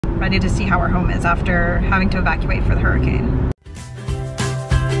ready to see how our home is after having to evacuate for the hurricane.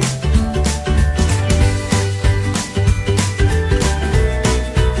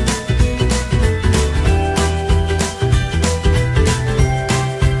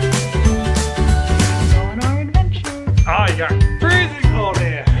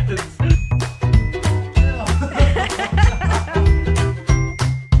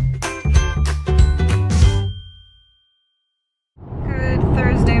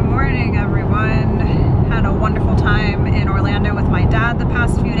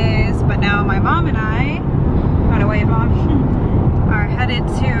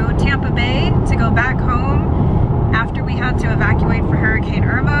 Hurricane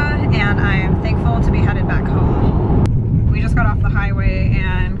Irma, and I am thankful to be headed back home. We just got off the highway,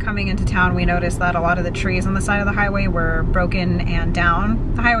 and coming into town we noticed that a lot of the trees on the side of the highway were broken and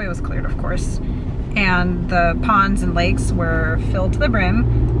down. The highway was cleared, of course, and the ponds and lakes were filled to the brim,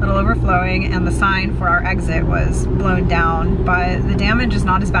 a little overflowing, and the sign for our exit was blown down. But the damage is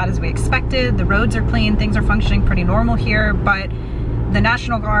not as bad as we expected. The roads are clean, things are functioning pretty normal here, but the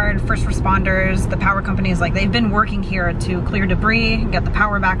National Guard, first responders, the power companies, like, they've been working here to clear debris, get the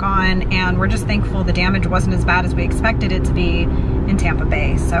power back on, and we're just thankful the damage wasn't as bad as we expected it to be in Tampa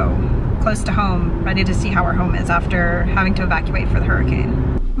Bay. So close to home, ready to see how our home is after having to evacuate for the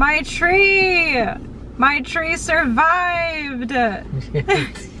hurricane. My tree! My tree survived! The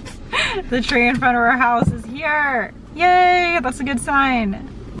tree in front of our house is here! Yay! That's a good sign.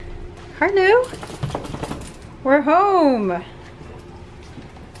 Hello! We're home!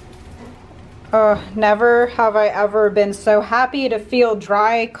 Oh, never have I ever been so happy to feel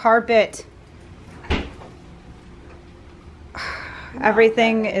dry carpet.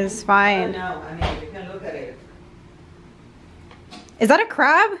 Everything is fine. No, I mean, you can look at it. Is that a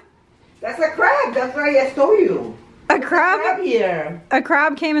crab? That's a crab. That's why I told you. A crab? There's a crab here. A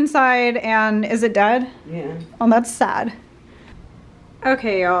crab came inside, and is it dead? Yeah. Oh, that's sad.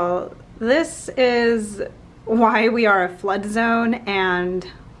 Okay, y'all. This is why we are a flood zone and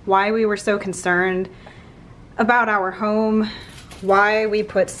why we were so concerned about our home, why we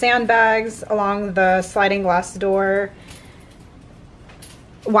put sandbags along the sliding glass door,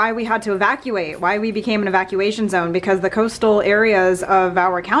 why we had to evacuate, why we became an evacuation zone, because the coastal areas of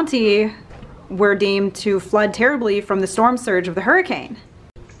our county were deemed to flood terribly from the storm surge of the hurricane.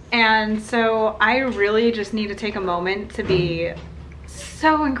 And so I really just need to take a moment to be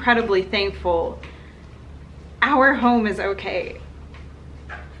so incredibly thankful our home is okay.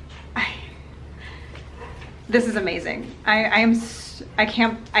 This is amazing. I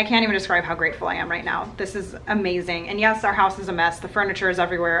can't even describe how grateful I am right now. This is amazing. And yes, our house is a mess. The furniture is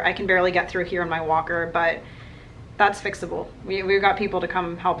everywhere. I can barely get through here in my walker, but that's fixable. We've got people to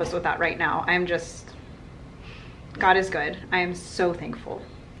come help us with that right now. God is good. I am so thankful.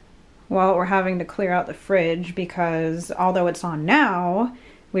 Well, we're having to clear out the fridge because although it's on now,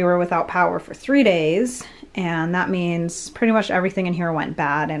 we were without power for 3 days, and that means pretty much everything in here went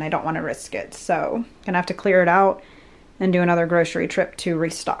bad, and I don't want to risk it. So gonna have to clear it out and do another grocery trip to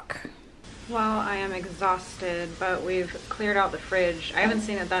restock. Well, I am exhausted, but we've cleared out the fridge. I haven't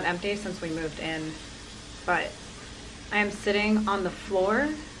seen it that empty since we moved in, but I am sitting on the floor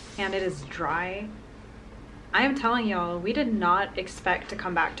and it is dry. I am telling y'all, we did not expect to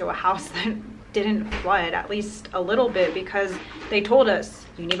come back to a house that didn't flood, at least a little bit, because they told us,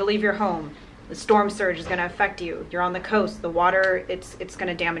 you need to leave your home. The storm surge is gonna affect you. You're on the coast, the water, it's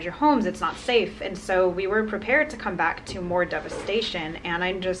gonna damage your homes, it's not safe. And so we were prepared to come back to more devastation, and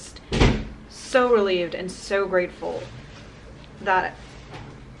I'm just so relieved and so grateful that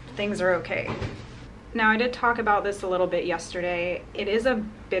things are okay. Now, I did talk about this a little bit yesterday. It is a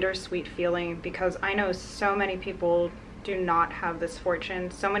bittersweet feeling because I know so many people do not have this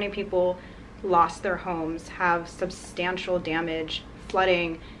fortune. So many people lost their homes, have substantial damage,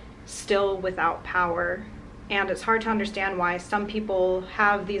 flooding, still without power. And it's hard to understand why some people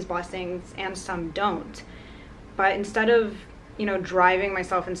have these blessings and some don't. But instead of, you know, driving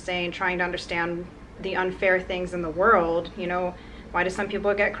myself insane trying to understand the unfair things in the world, you know, why do some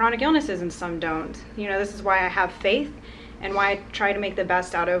people get chronic illnesses and some don't? You know, this is why I have faith and why I try to make the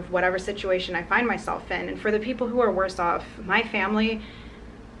best out of whatever situation I find myself in. And for the people who are worse off, my family,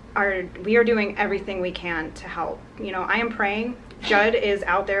 we are doing everything we can to help. You know, I am praying. Judd is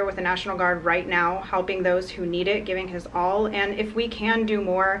out there with the National Guard right now, helping those who need it, giving his all. And if we can do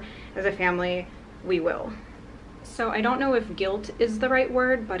more as a family, we will. So I don't know if guilt is the right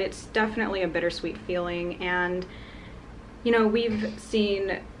word, but it's definitely a bittersweet feeling. And you know, we've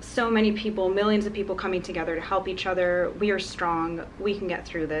seen so many people, millions of people coming together to help each other. We are strong. We can get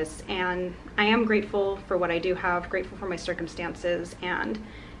through this. And I am grateful for what I do have, grateful for my circumstances. And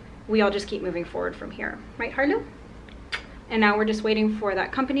we all just keep moving forward from here. Right, Harlow? And now we're just waiting for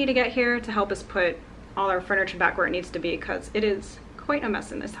that company to get here to help us put all our furniture back where it needs to be, because it is quite a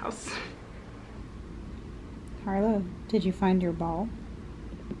mess in this house. Harlow, did you find your ball?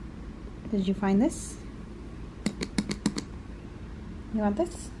 Did you find this? You want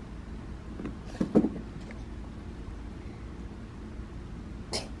this?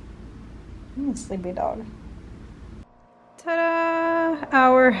 I'm a sleepy dog. Ta-da!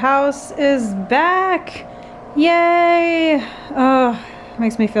 Our house is back! Yay! Oh,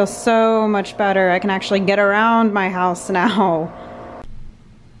 makes me feel so much better. I can actually get around my house now.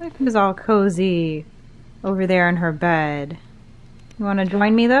 Look who's all cozy over there in her bed. You want to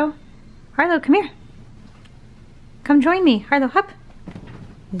join me though? Harlow, come here. Come join me. Harlow, hop.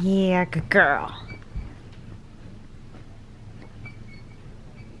 Yeah, good girl.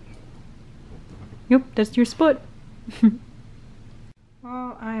 Yep, that's your spot.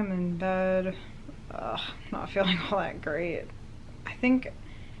 Well, I am in bed. Not feeling all that great. I think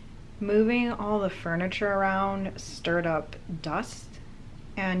moving all the furniture around stirred up dust.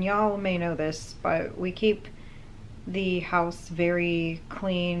 And y'all may know this, but we keep the house very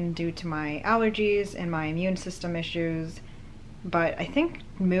clean due to my allergies and my immune system issues. But I think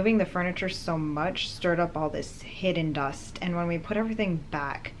moving the furniture so much stirred up all this hidden dust. And when we put everything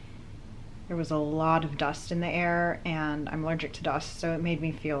back, there was a lot of dust in the air, and I'm allergic to dust, so it made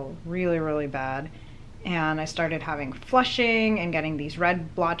me feel really, really bad. And I started having flushing and getting these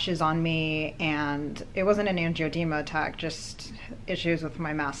red blotches on me, and it wasn't an angioedema attack, just issues with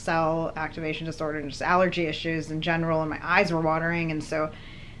my mast cell activation disorder and just allergy issues in general, and my eyes were watering, and so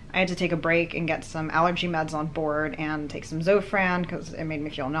I had to take a break and get some allergy meds on board and take some Zofran because it made me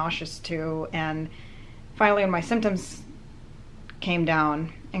feel nauseous too. And finally, when my symptoms came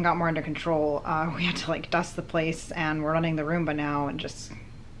down and got more under control, we had to like dust the place, and we're running the Roomba now, and just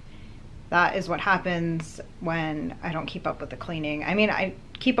that is what happens when I don't keep up with the cleaning. I mean, I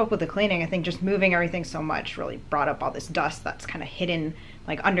keep up with the cleaning. I think just moving everything so much really brought up all this dust that's kind of hidden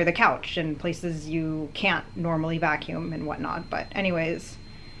like under the couch and places you can't normally vacuum and whatnot. But anyways,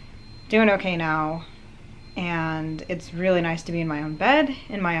 doing okay now, and it's really nice to be in my own bed,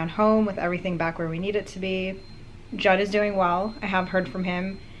 in my own home, with everything back where we need it to be. Judd is doing well. I have heard from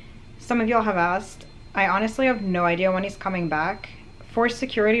him. Some of y'all have asked. I honestly have no idea when he's coming back. For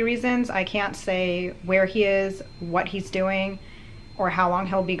security reasons, I can't say where he is, what he's doing, or how long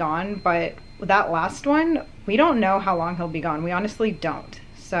he'll be gone, but that last one, we don't know how long he'll be gone. We honestly don't.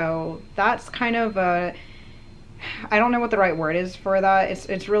 So that's kind of a, I don't know what the right word is for that.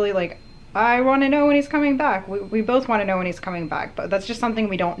 It's really like, I want to know when he's coming back. We both want to know when he's coming back, but that's just something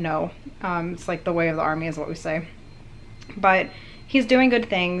we don't know. It's like the way of the army is what we say. But he's doing good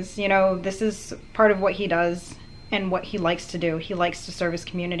things. You know, this is part of what he does and what he likes to do. He likes to serve his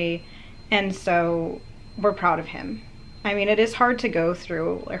community, and so we're proud of him. I mean, it is hard to go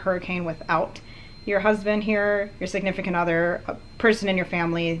through a hurricane without your husband here, your significant other, a person in your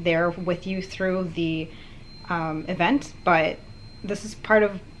family there with you through the event, but this is part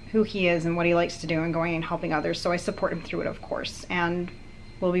of who he is and what he likes to do and going and helping others, so I support him through it, of course, and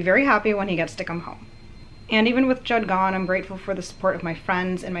we'll be very happy when he gets to come home. And even with Judd gone, I'm grateful for the support of my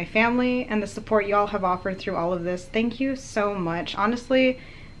friends and my family and the support y'all have offered through all of this. Thank you so much. Honestly,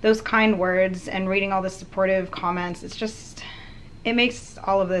 those kind words and reading all the supportive comments, it's just, it makes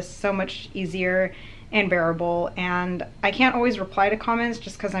all of this so much easier and bearable. And I can't always reply to comments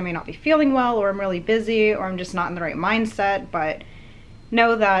just because I may not be feeling well, or I'm really busy, or I'm just not in the right mindset, but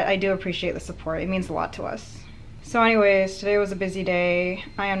know that I do appreciate the support. It means a lot to us. So anyways, today was a busy day.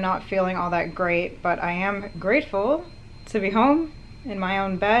 I am not feeling all that great, but I am grateful to be home in my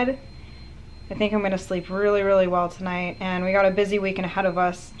own bed. I think I'm gonna sleep really, really well tonight, and we got a busy weekend ahead of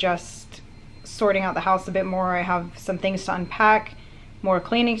us, just sorting out the house a bit more. I have some things to unpack, more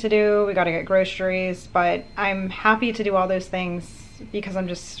cleaning to do, we gotta get groceries, but I'm happy to do all those things because I'm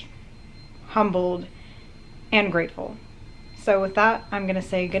just humbled and grateful. So with that, I'm gonna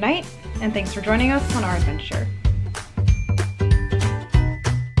say goodnight, and thanks for joining us on our adventure.